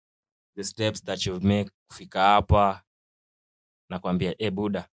the steps that you've made kufika hapa, nakwambia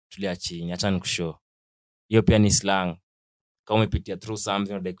buda tulia chini acha nikushow. Hiyo pia ni slang kama umepitia through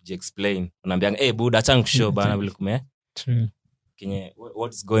something or like explain unaambia buda acha nikushow bana vile kume true kenye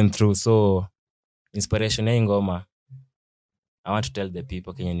what is going through. So inspiration ya ngoma I want to tell the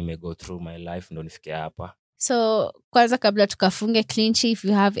people kenye nime go through my life ndo nifike hapa. So kwanza kabla tukafunge Clinch, if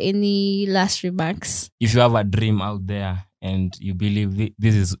you have any last remarks. If you have a dream out there and you believe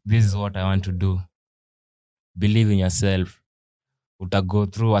this is what I want to do, believe in yourself. Uta go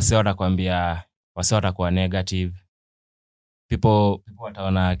through wase watakwambia wase watakuwa negative, people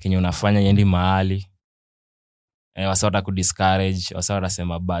wataona kenye unafanya yendi mahali, wase watakudiscourage, wase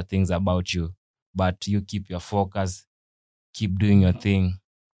watasema bad things about you, but you keep your focus, keep doing your thing.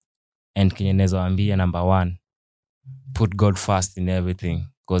 And kenye nezoambia number 1, put God first in everything,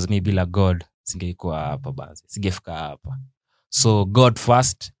 because me bila God singekuwa hapa basi, singefika hapa. So God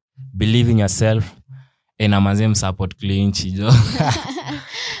first, believe in yourself, and amazem support Clinch jo.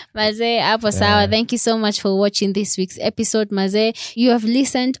 Maze hapo sawa. Thank you so much for watching this week's episode. Maze, you have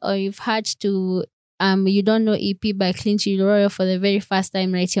listened or you've heard to You Don't Know EP by Clinch Royal for the very first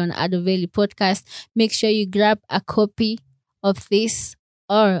time right here on Ado Valley podcast. Make sure you grab a copy of this,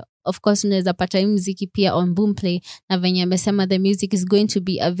 or of course unaweza pata muziki pia on Boomplay, na venye amesema the music is going to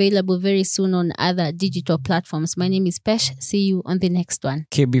be available very soon on other digital platforms. My name is Pesh. See you on the next one.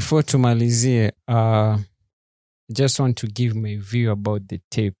 Okay, before tumalizie, just want to give my view about the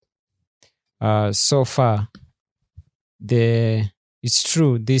tape. So far, it's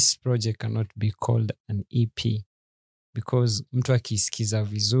true this project cannot be called an EP because mtu akisikiza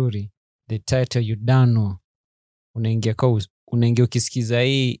vizuri the title You Don't Know, unaingia ukisikiza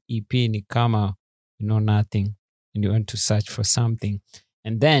hii EP ni kama you know nothing and you want to search for something.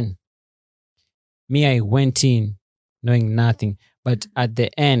 And then me, I went in knowing nothing, but at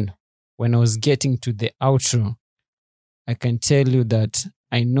the end when I was getting to the outro, I can tell you that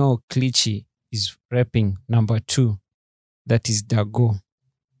I know Clichy is rapping number 2, that is Dago.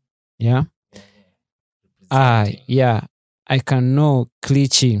 Yeah. Yeah, I can know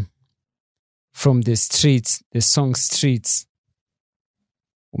Clichy from the streets, the song Streets.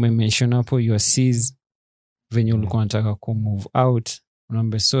 Umemention hapo your seas venye ulikuwa unataka ku move out,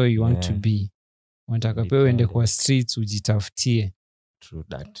 unaomba so you want to be, unataka pia uende kwa streets ujitafutie. True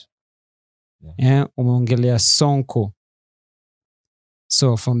that. Umeongelea Sonko.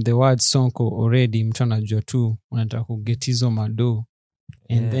 So from the word Sonko already mtu anajua tu unataka kuget hizo mado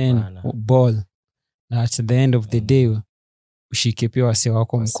and then ball, na at the end of the day ushike pia wase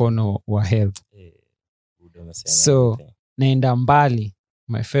wako mkono wa health. So naenda mbali,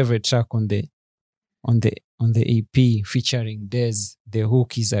 my favorite track on the EP featuring Dez, the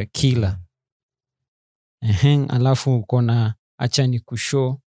hook is a killer. Alafu uko na acha ni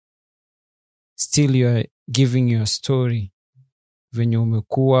kushow, still you are giving your story venye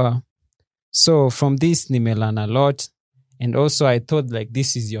umekuwa. So from this nimelearn a lot, and also I thought like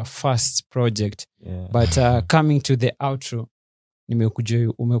this is your first project, but coming to the outro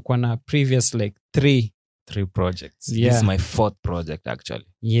nimekuja umekuwa na previous like three projects. This is my 4th project actually.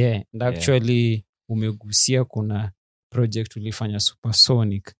 And actually umegusia kuna project ulifanya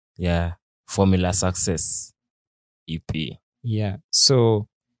Supersonic. Formula Success EP. So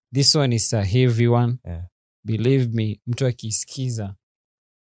this one is a heavy one. Believe me, mtu akisikiza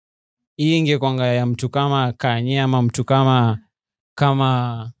hii ingekwanga ya mtu kama Kanye ama mtu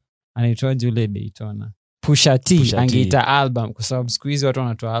kama anaitwa Jule Daytona, Pusha T angeita album, kwa sababu siku hizi watu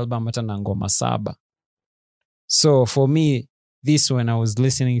wanatoa album hata na ngoma 7. So for me, this when I was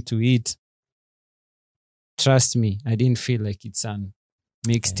listening to it, trust me, I didn't feel like it's an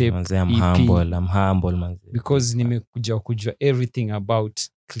mixtape. I'm humble man. Because nimekuja kujua everything about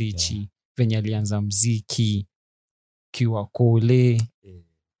Clichy, venye alianza mziki, kiwa kule,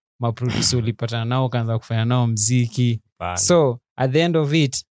 maproducer ulipatana nao kaanza kufanya nao mziki. So at the end of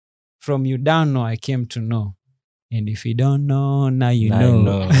it, from you don't know, I came to know. And if you don't know, now you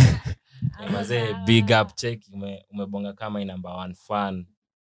know. Maze big up check umebonga kama number 1 fan.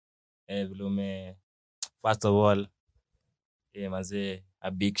 Vile first of all, maze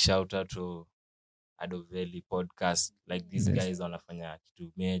a big shout out to Ado Valley podcast. Like these guys wanafanya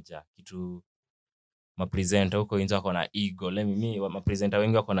kitu major, kitu mapresenter huko nje wako na ego. Mapresenter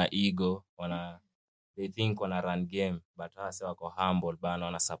wengi wako na ego, they think wana run game, but hasa wako humble bana,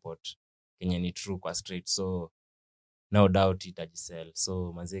 wana support kenye ni true kwa street. So no doubt itajisell.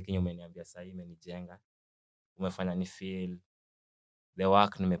 So manze kenye umeniambia sasa imenijenga, umefanya ni feel the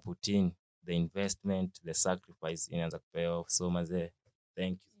work nimeput in, the investment, the sacrifice inaanza pay off. So manze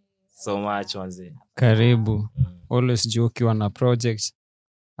thank you so much manze. Karibu. Always joke on a project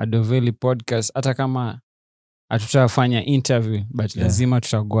Ado Valley podcast, hata kama hatutafanya interview but lazima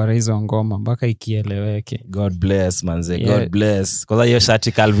tutagwara hizo ngoma mpaka ikieleweke. God bless manze. God bless. Kwa hiyo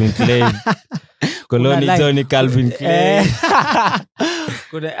shati Calvin Klein. Koloni Johnny Calvin Klein.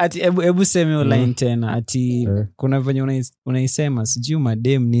 Kuna ati ebu sema line tena ati kuna venye unaisema sijui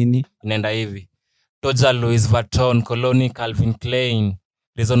madem nini inaenda hivi. Toja Louis Vuitton, Koloni Calvin Klein.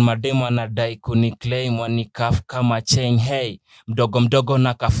 Reason madem anadai kuniclaim wanikaf kama chain. Hey, mdogo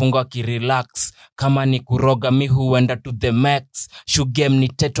na kafungwa kirelax. Kama ni kuroga mi huenda to the max. Shoe game ni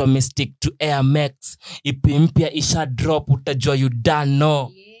Tetwa Mystic to Air Max. Ipi mpya isha drop utajua you don't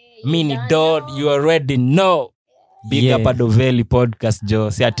know. Mini dog you already know. Big up Ado Valley podcast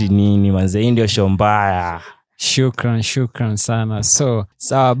jo. Si ati nini manze, ndio show mbaya. Shukran sana. So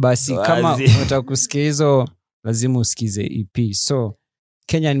sawa basi kama unataka kusikia hizo lazima usikize EP. So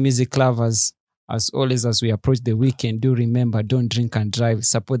Kenyan music lovers, as always as we approach the weekend, do remember, don't drink and drive.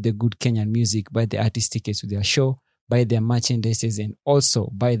 Support the good Kenyan music. Buy the artist tickets to their show, buy their merchandises, and also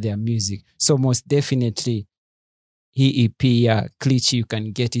buy their music. So most definitely, hii EP Clichy, you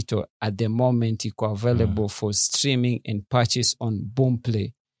can get it at the moment. Iko available for streaming and purchase on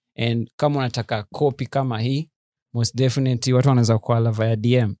Boomplay. And kama unataka copy kama hii, most definitely watu wanaweza kuala via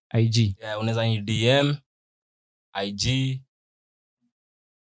DM, IG. Yeah, unaweza ni DM, IG,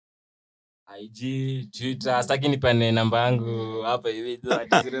 Twitter. Sitaki nipane namba yangu hapa hivi.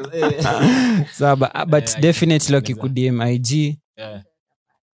 So, but definitely wakikudm IG,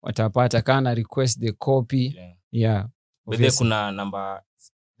 watapata kana request the copy. Yeah. But kuna number,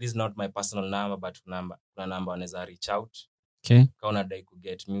 this is not my personal number, but kuna number unaweza reach out. Okay. Kama unadai ku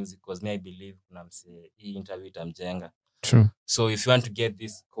get music, because me I believe kuna mse hii interview itamjenga. True. So if you want to get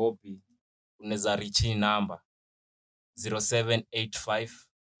this copy, unaweza reach in number 0785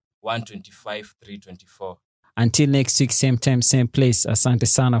 125 324. Until next week, same time, same place. Asante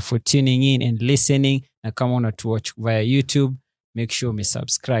sana for tuning in and listening. Na kama una to watch via YouTube, make sure you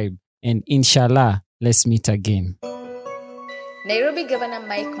subscribe. And inshallah, let's meet again. Nairobi Governor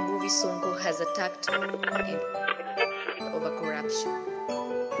Mike Mbuvi Sonko has attacked over corruption.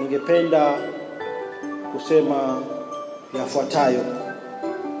 Ningependa kusema yafuatayo.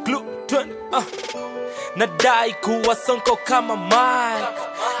 Nadai kuwa Sonko kama Mike.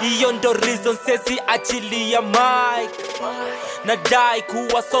 Iyo ndo reason sezi achilia Mike. Nadai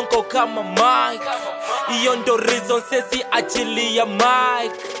kuwa Sonko kama Mike. Iyo ndo reason sezi achilia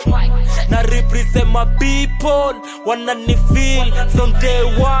Mike. Na represent my people, wanani feel from day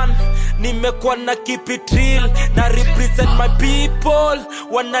one. Nimekuwa na keep it real. Na represent my people,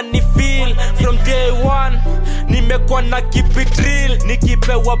 wanani feel from day one. Nimekuwa na keep it real.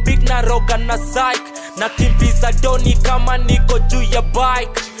 Nikipewa big na roga na psych. Na kimbiza doni kama niko juu ya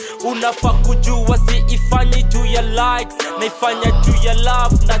bike. Unafaa kujua si ifanyi juu ya likes, naifanya juu ya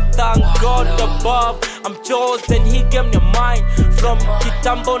love. Na thank God above, I'm chosen, he gave me mine. From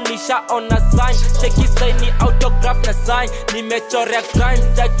kitambo nishaona sign, cheki sign ni autograph na sign. Nimechorea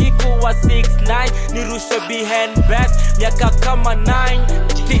grind, staki kuwa 6'9", nirushe behind best, miaka kama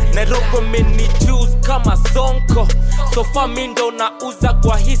 9. Nairobi meni choose kama Sonko, so far mi ndo nauza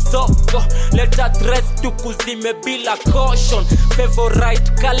kwa hii soko. Leta threats tukuzime bila caution,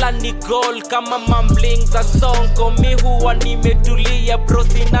 favorite color ni gold kama mambling za Sonko. Mi huwa nimetulia bro,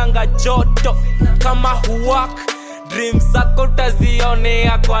 sinanga joto. Kama huwak, dreams zako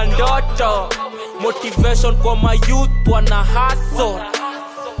tazionea kwa ndoto. Motivation kwa my youth, wana hustle.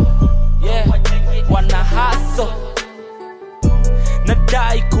 Yeah, wana hustle.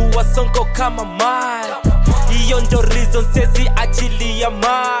 Nadai kuwa Sonko kama Mike. Iyo ndo reason sezi achilia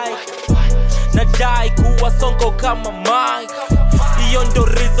Mike. Nadai kuwa Sonko kama Mike. Iyo ndo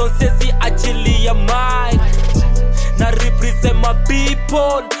reason sezi achilia Mike. Na represent my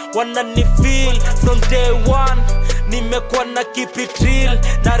people, wanani feel from day one. Nimekuwa na keep it real,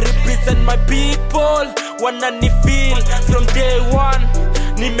 na represent my people, wanani feel from day one.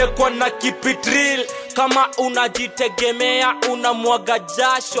 Nimekuwa na keep it real. Kama unajitegemea unamwaga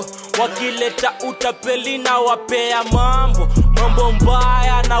jasho, wakileta utapeli na wapea mambo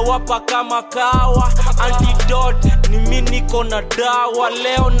mbaya na wapa kama kawa. Antidote ni mimi niko na dawa,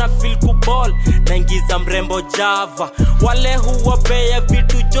 leo na feel kuball naingiza mrembo Java. Wale huwapea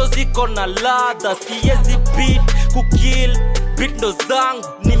vitu jozi kona ladha, siezi beat kukill beat ndo zangu.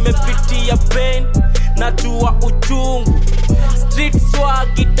 Nimepitia pain najua uchungu, street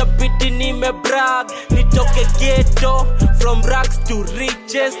swag itabidi nimebrag. Nitoke ghetto from rags to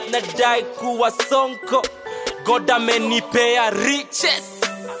riches, nadai kuwa sonko, God amenipea riches,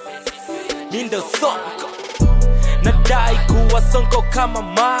 nindo sonko. Nadai kuwa sonko kama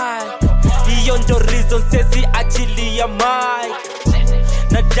Mike, hiyo ndo reason sezi achilia Mike.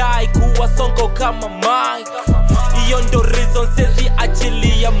 Nadai kuwa sonko kama Mike, hiyo ndo reason sezi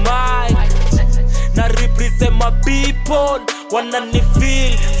achilia Mike. Na represent my people, wanani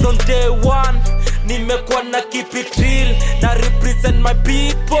feel from day one. Nimekuwa na keep it real, na represent my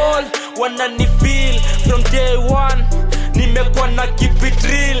people, wanani feel from day one. Nimekuwa na keep it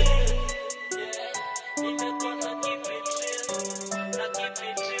real.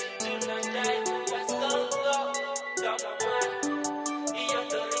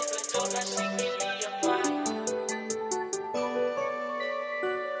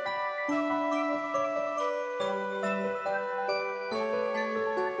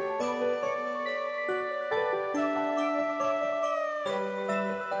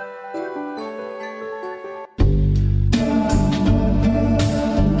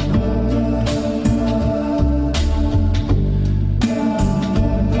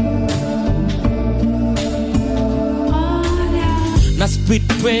 Na spit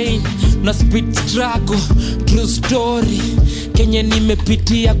pain, na spit struggle, true story kenye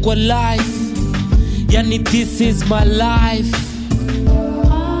nimepitia kwa life. Yani this is my life.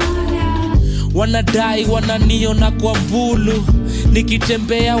 Wanadai wananiona kwa mbulu,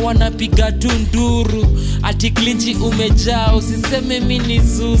 nikitembea wanapiga tunduru. Ati klinchi umejaa, usiseme mimi ni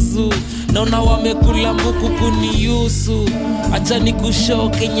zuzu, naona wamekula mbuku kuniusu. Acha nikushow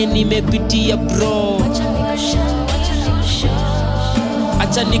kenye nimepitia bro,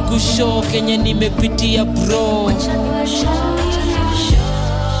 acha nikushow kenye nimepitia bro,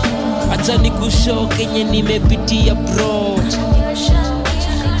 acha nikushow kenye nimepitia bro,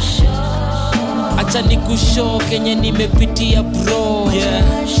 acha nikushow kenye nimepitia bro. Yeah.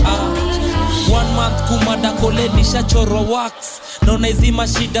 1 month kumada kole nishachorwa wax, naona hizi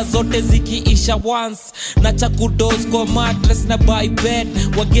mashida zote zikiisha once. Na chakudos kwa mattress na buy bed,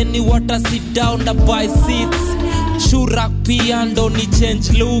 wageni wata sit down na buy seats. Shurak pia ndo ni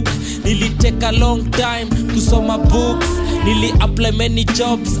change look, nilitake a long time kusoma books. Nili apply many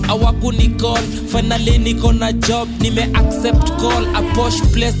jobs, awakuni call. Finally niko na job, nime accept call. A posh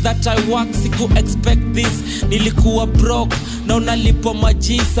place that I work, siku expect this. Nilikuwa broke, now nalipo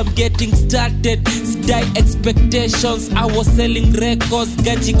majis. I'm getting started, sidai expectations. I was selling records,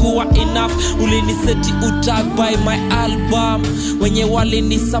 gaji kuwa enough. Uliniseti utag by my album. Wenye wali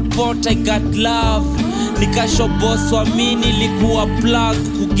ni support, I got love. Nikasho boss wa mini nilikuwa plug.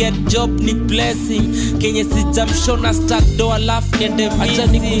 Kuget job ni blessing, kenye sijamshona stack do alafu niende missing. Acha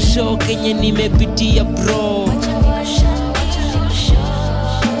nikushow kenye nimepitia bro,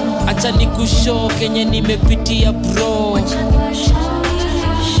 acha nikushow kenye nimepitia bro,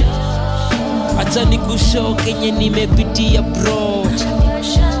 acha nikushow kenye nimepitia bro,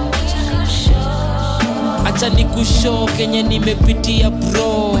 acha nikushow kenye nimepitia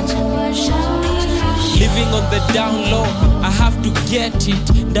bro. Living on the down low, I have to get it.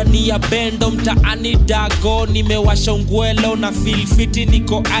 Ndani ya bendo mtaani dago, nimewasha ngwelo na feel fiti,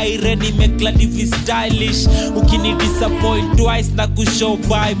 niko aire, nimekladi vi stylish. Ukini disappoint twice na kushow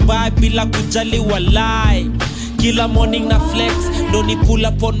bye bye bila kujali walai. Kila morning na flex, ndo ni pull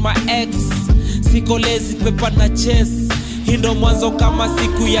up on my ex. Siko lazy paper na chess, hindo mwanzo kama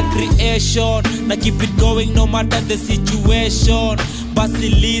siku ya creation. Na keep it going no matter the situation. Basi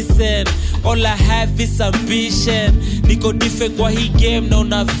listen, all I have is ambition. Niko different kwa hii game na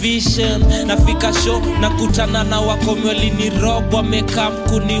una vision. Nafika show na kutana na wakomi walini rock, wamekam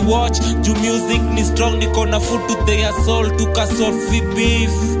kuni watch. Juu music ni strong, niko na food to their soul. Tuka solve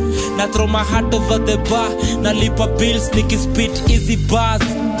beef, na throw my heart over the bar. Nalipa bills, nikispit easy bars.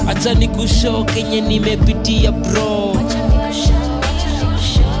 Acha nikushow kenye nimepitia bro,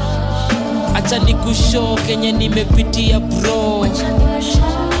 acha nikushow kenye nimepitia bro,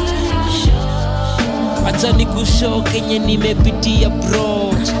 acha acha nikushow kenye nimepitia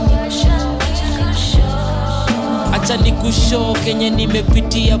bro, acha nikushow kenye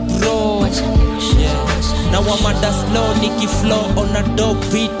nimepitia bro, na wamada slow nikiflow on a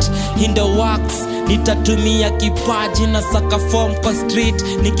dope beat in the wax. Nitatumia kipaji na saka form kwa street,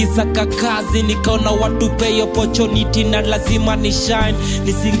 nikisaka kazi nikaona watu pay opportunity na lazima ni shine,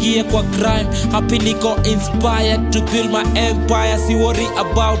 nisingie kwa crime. Happy niko inspired to build my empire, si worry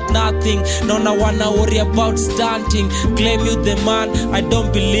about nothing, naona wana worry about stunting. Claim you the man, I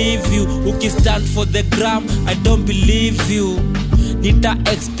don't believe you. Ukistand for the gram, I don't believe you. Nita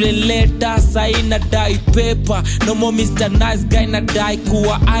explain later, sai na die paper. No more Mr. Nice Guy na die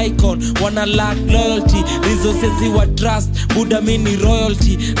kuwa icon. Wanna lack loyalty, resources wa trust. Buda mini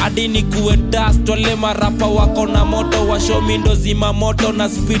royalty, adini kuwe dust. Wale marapa wako na moto, wa show me ndo zima moto. Na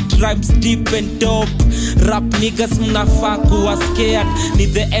speed rhymes deep and dope. Rap niggas mnafaa kuwa scared. Ni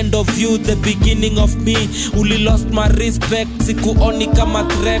the end of you, the beginning of me. Uli lost my respect, sikuoni kama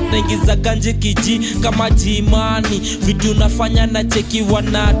threat. Naingiza ganje kiji kama jimani. Vitu nafanya na cheki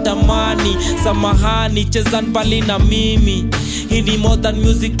wanatamani. Samahani, cheza mbali na mimi. Hii ni more than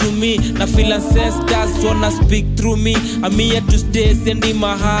music to me. Na feel ancestors wanna speak through me. I'm here to stay, sendi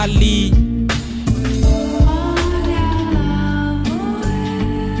mahali.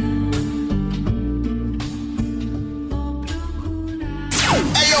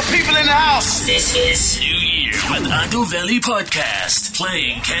 Hey, yo, people in the house. This is New Year with Ado Valley Podcast,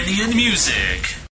 playing Kenyan music.